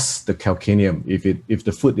cross the calcaneum if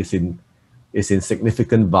the foot is in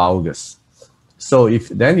significant valgus. So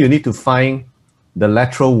then you need to find the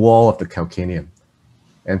lateral wall of the calcaneum,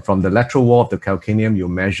 and from the lateral wall of the calcaneum you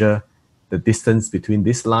measure the distance between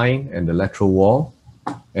this line and the lateral wall,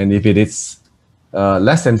 and if it is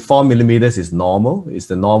less than 4 millimeters is normal. It's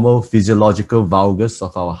the normal physiological valgus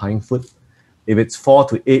of our hind foot. If it's 4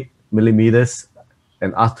 to 8 millimeters,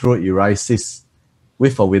 an arthroeresis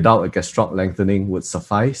with or without a gastroc lengthening would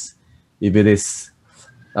suffice. If it is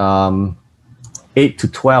 8 to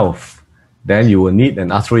 12, then you will need an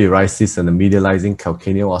arthroeresis and a medializing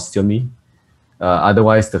calcaneal osteotomy.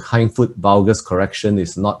 Otherwise, the hind foot valgus correction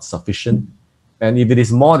is not sufficient. And if it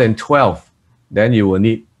is more than 12, then you will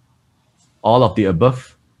need all of the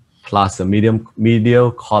above plus a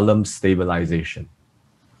medial column stabilization.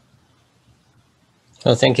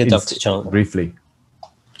 Oh, thank you, Dr. Chong. Briefly.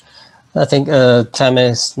 I think time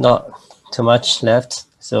is not too much left,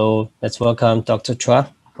 so let's welcome Dr. Chua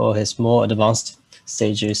for his more advanced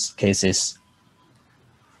stages cases.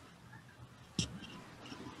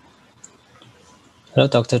 Hello,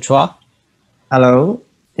 Dr. Chua. Hello.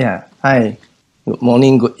 Yeah. Hi. Good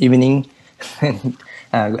morning, good evening, and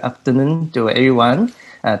good afternoon to everyone.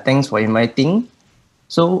 Thanks for inviting.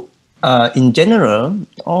 So, in general,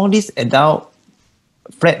 all these adult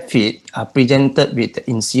flat feet are presented with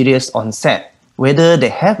insidious onset, whether they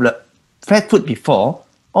have the flat foot before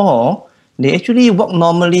or they actually walk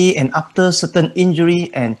normally and after certain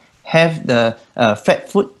injury and have the flat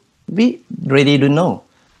foot, we really don't know.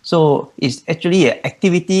 So it's actually an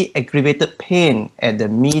activity aggravated pain at the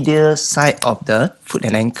medial side of the foot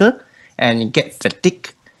and ankle, and you get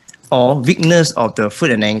fatigue or weakness of the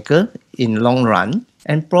foot and ankle in long run,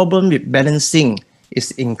 and problem with balancing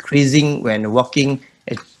is increasing when walking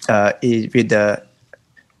with the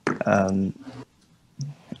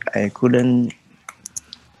I couldn't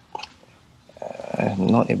I'm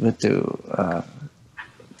not able to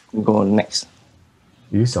go next.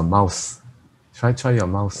 Use your mouse. Try your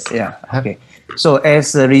mouse. Yeah. Okay. So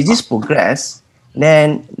as the disease progress,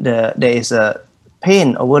 then there is a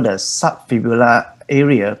pain over the subfibular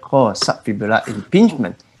area called subfibular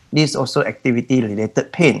impingement. This is also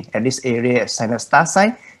activity-related pain at this area, sinus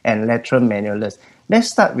tarsi and lateral malleolus. Let's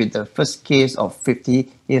start with the first case of 50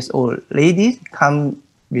 years old lady come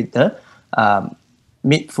with the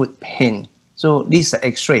midfoot pain. So this is an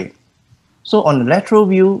X-ray. So on the lateral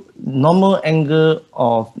view, normal angle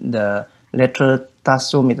of the lateral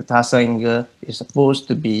tarsal-metatarsal angle is supposed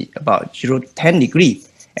to be about 0 to 10 degrees,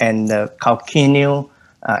 and the calcaneal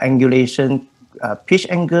angulation pitch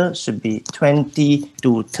angle should be 20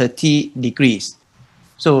 to 30 degrees.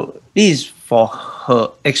 So this is for her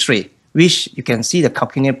X-ray, which you can see the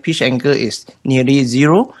calcaneal pitch angle is nearly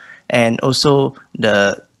 0, and also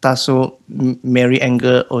the tarsal-meri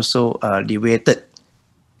angle also deviated.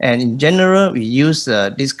 And in general, we use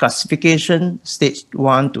this classification, stage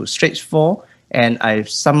 1 to stage 4, and I've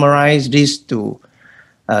summarized this to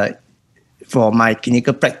for my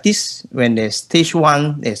clinical practice. When there's stage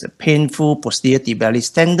 1, there's a painful posterior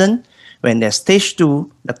tibialis tendon. When there's stage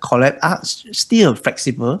 2, the collapse arc is still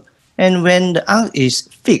flexible. And when the arc is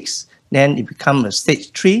fixed, then it becomes a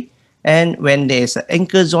stage 3. And when there's an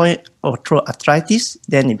ankle joint osteoarthritis,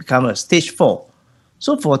 then it becomes a stage 4.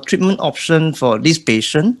 So for treatment option for this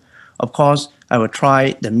patient, of course, I will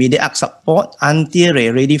try the medial arc support until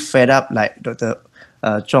they're really fed up, like Dr.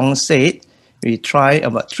 Chong said. We try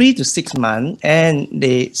about 3 to 6 months, and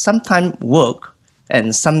they sometimes work,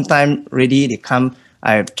 and sometimes really they come,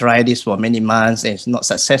 I've tried this for many months and it's not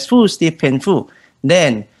successful, still painful.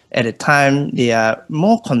 Then at the time, they are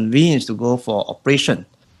more convinced to go for operation.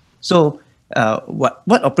 So what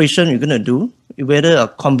operation you're going to do, whether a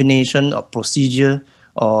combination of procedure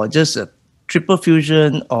or just a triple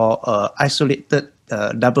fusion or isolated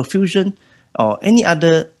double fusion or any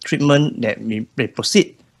other treatment that we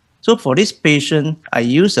proceed. So for this patient, I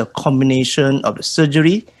use a combination of the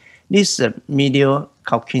surgery. This is a medial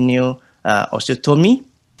calcaneal osteotomy,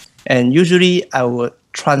 and usually I will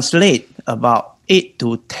translate about 8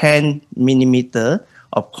 to 10 millimeter.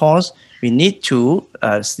 Of course, we need to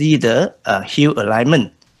see the heel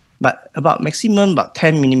alignment, but about maximum about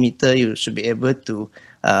 10 millimeter, you should be able to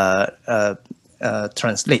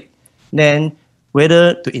translate. Then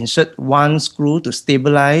whether to insert 1 screw to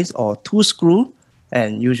stabilize or 2 screw,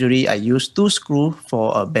 and usually I use 2 screw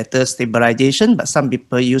for a better stabilization, but some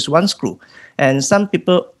people use 1 screw. And some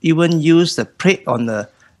people even use the plate on the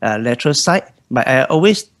lateral side, but I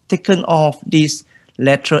always taken off this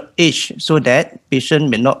lateral edge so that patient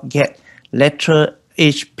may not get lateral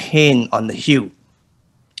edge pain on the heel.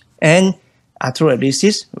 And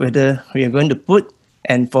arthrodesis, whether we are going to put,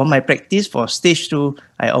 and for my practice for stage 2,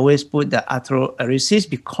 I always put the arthrodesis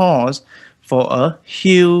because for a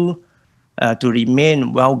heel to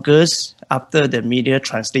remain valgus after the medial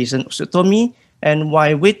translation osteotomy, and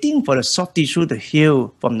while waiting for the soft tissue to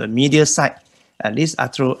heal from the medial side, this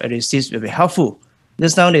arthrodesis will be helpful.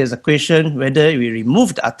 Just now there's a question whether we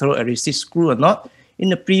remove the arthrodesis screw or not. In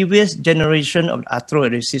the previous generation of the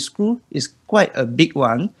arthrodesis screw is quite a big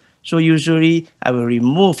one, so usually I will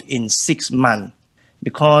remove in 6 months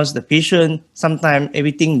because the patient sometimes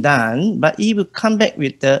everything done, but he will come back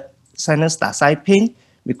with the sinus tarsi pain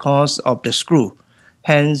because of the screw.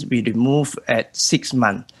 Hence, we remove at 6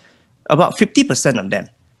 months, about 50% of them.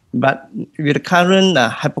 But with the current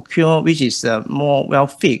hypocure, which is more well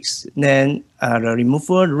fixed, then the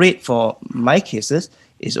removal rate for my cases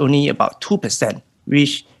is only about 2%,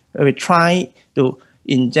 which we try to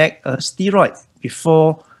inject a steroid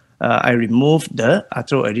before I remove the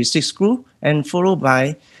arthroadhesive screw, and followed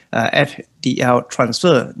by FDL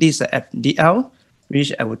transfer. This is FDL,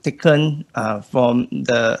 which I would taken from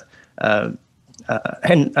the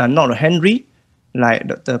not Henry, like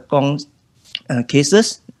Dr. Kong's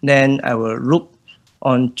cases. Then I will loop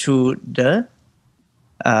onto the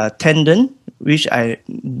tendon, which I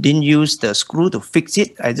didn't use the screw to fix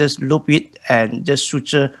it. I just loop it and just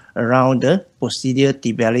suture around the posterior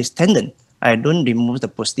tibialis tendon. I don't remove the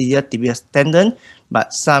posterior tibialis tendon,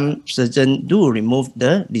 but some surgeons do remove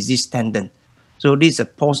the diseased tendon. So this is a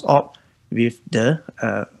post-op with the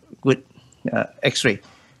good X-ray.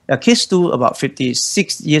 Case 2, about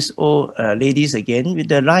 56 years old ladies again with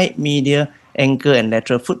the right medial ankle and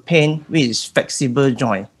lateral foot pain with flexible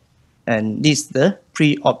joint. And this is the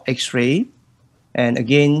pre-op X-ray. And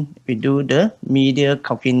again, we do the medial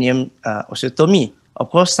calcaneum osteotomy. Of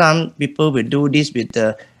course, some people will do this with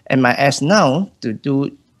the MIS now to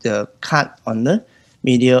do the cut on the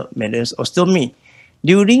medial malleus osteotomy.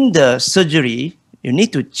 During the surgery, you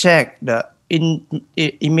need to check the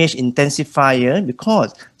image intensifier,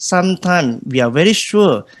 because sometimes we are very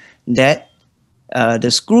sure that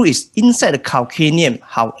the screw is inside the calcaneum.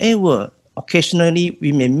 However, occasionally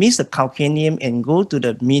we may miss the calcaneum and go to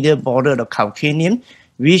the medial border of the calcaneum,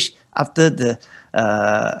 which after the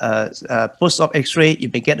post-op X-ray, you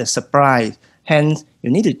may get a surprise. Hence,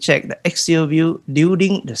 you need to check the axial view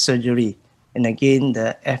during the surgery. And again,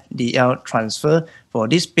 the FDL transfer for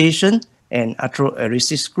this patient and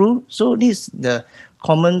arthroadhesive screw. So this is the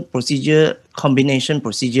common procedure, combination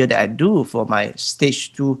procedure that I do for my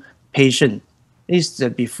stage 2 patient. This is the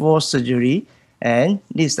before surgery, and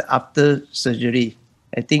this is the after surgery.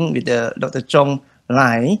 I think with the Dr. Chong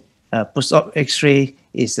line, post-op X-ray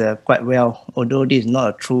is quite well, although this is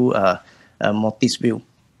not a true Mortis view.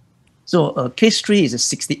 So case 3 is a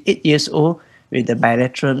 68 years old with the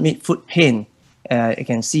bilateral midfoot pain. You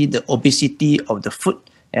can see the obesity of the foot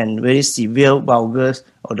and very severe valgus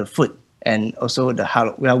of the foot, and also the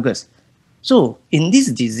hallux valgus. So in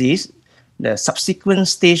this disease, the subsequent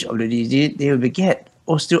stage of the disease, they will get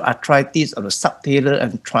osteoarthritis of the subtalar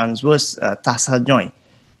and transverse tarsal joint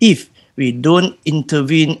if we don't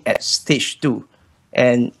intervene at stage 2,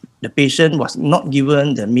 and the patient was not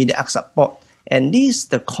given the medial arch support. And this is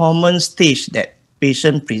the common stage that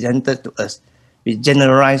patient presented to us with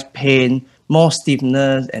generalized pain, more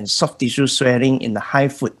stiffness, and soft tissue swelling in the high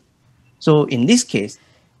foot. So in this case,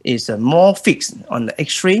 it's more fixed on the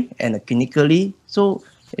X-ray and clinically. So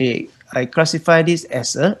I classify this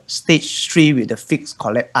as a stage 3 with a fixed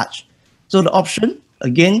collapse arch. So the option,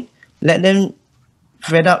 again, let them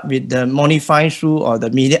fed up with the modified screw or the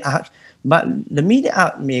medial arch, but the medial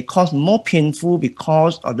arch may cause more painful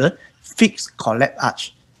because of the fixed collapse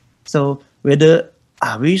arch. So whether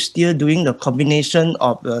are we still doing the combination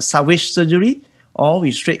of the salvage surgery, or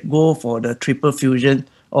we straight go for the triple fusion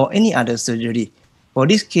or any other surgery? For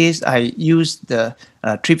this case, I use the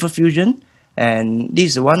triple fusion, and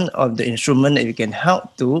this is one of the instruments that we can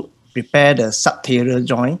help to prepare the subtalar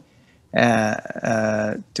joint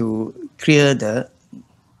to clear the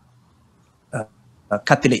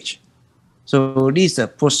cartilage. So this is a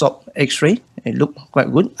post-op X-ray. It looked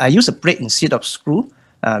quite good. I use a plate instead of screw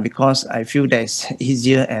because I feel that it's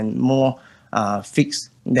easier and more fixed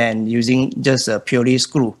than using just a purely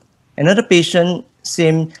screw. Another patient,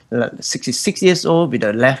 same 66 years old with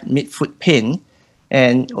a left midfoot pain,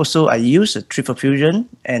 and also I use a triple fusion,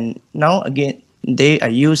 and now again I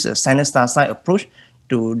use a sinus tarsal approach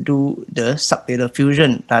to do the subtalar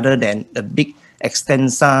fusion rather than the big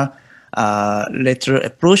extensor lateral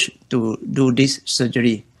approach to do this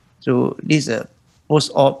surgery. So this is a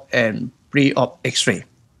post-op and pre-op X-ray.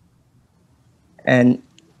 And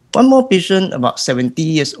one more patient, about 70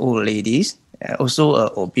 years old ladies, also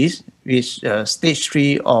obese, with stage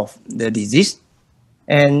 3 of the disease.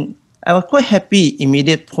 And I was quite happy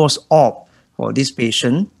immediate post-op for this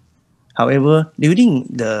patient. However, during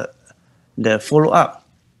the follow-up,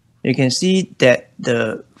 you can see that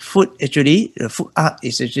the foot arch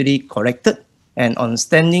is actually corrected, and on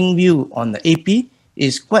standing view on the AP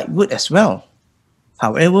is quite good as well.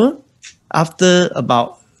 However, after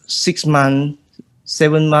about 6 months,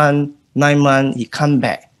 7 months, 9 months, he come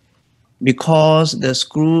back because the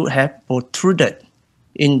screw have protruded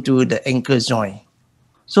into the ankle joint.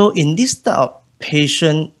 So in this type of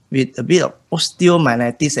patient with a bit of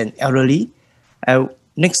osteomyelitis and elderly,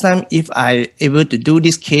 next time if I able to do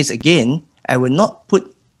this case again, I will not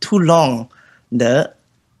put too long the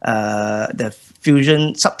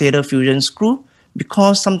fusion subtalar fusion screw,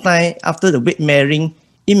 because sometimes after the weight bearing,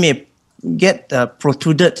 it may get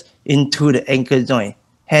protruded into the ankle joint.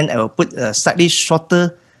 Hence, I will put a slightly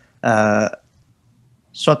shorter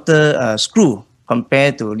screw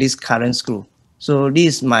compared to this current screw. So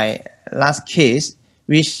this is my last case,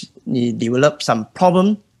 which developed some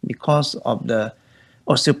problem because of the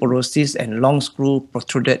osteoporosis and long screw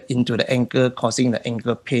protruded into the ankle, causing the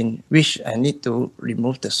ankle pain, which I need to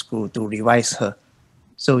remove the screw to revise her.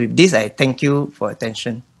 So with this, I thank you for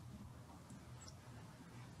attention.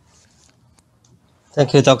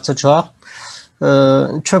 Thank you, Dr. Chua.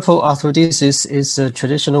 Triple arthrodesis is a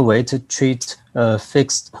traditional way to treat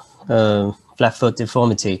fixed flat foot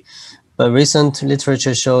deformity, but recent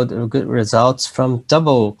literature showed good results from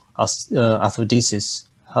double arthrodesis.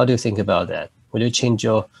 How do you think about that? Will you change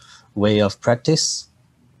your way of practice?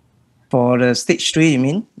 For the stage 3, you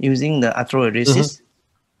mean, using the arthrodesis?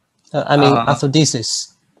 I mean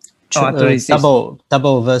arthrodesis. Arthrodesis.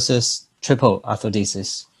 Double versus triple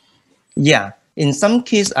arthrodesis. Yeah. In some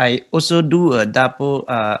case, I also do a double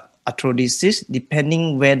arthrodesis,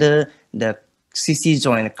 depending whether the CC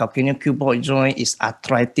joint, the calcaneal cuboid joint, is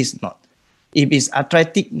arthritis or not. If it's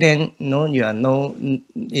arthritic, then you are and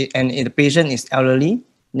if the patient is elderly,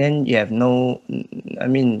 then you have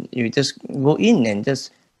you just go in and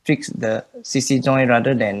just fix the CC joint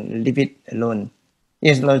rather than leave it alone.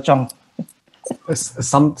 Yes, Lord Chong.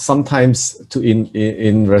 Sometimes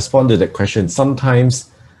in response to that question, sometimes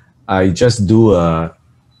I just do a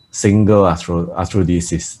single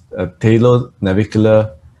arthrodesis, a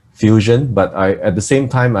talonavicular fusion, but at the same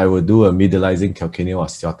time I will do a medializing calcaneal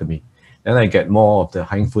osteotomy. Then I get more of the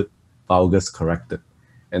hindfoot valgus corrected.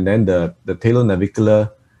 And then the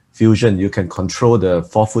talonavicular fusion, you can control the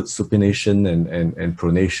forefoot supination and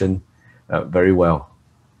pronation very well.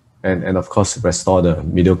 And of course, restore the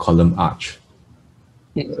medial column arch.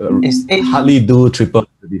 Hardly do triple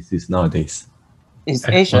arthrodesis nowadays. Is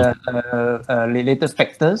age a related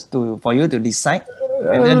factors for you to decide?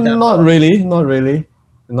 Not really.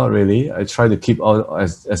 I try to keep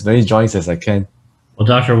as many joints as I can. Well,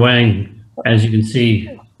 Dr. Wang, as you can see,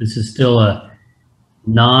 this is still a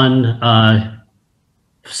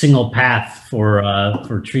single path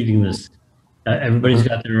for treating this. Everybody's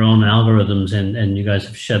got their own algorithms, and you guys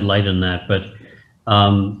have shed light on that. But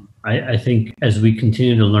I think as we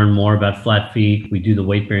continue to learn more about flat feet, we do the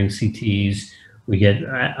weight-bearing CTs, we get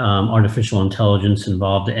artificial intelligence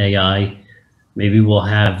involved, AI, maybe we'll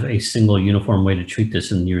have a single uniform way to treat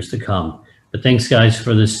this in years to come. But thanks, guys,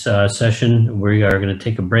 for this session. We are going to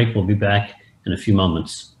take a break. We'll be back in a few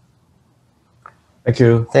moments. Thank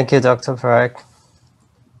you. Thank you, Dr. Parekh.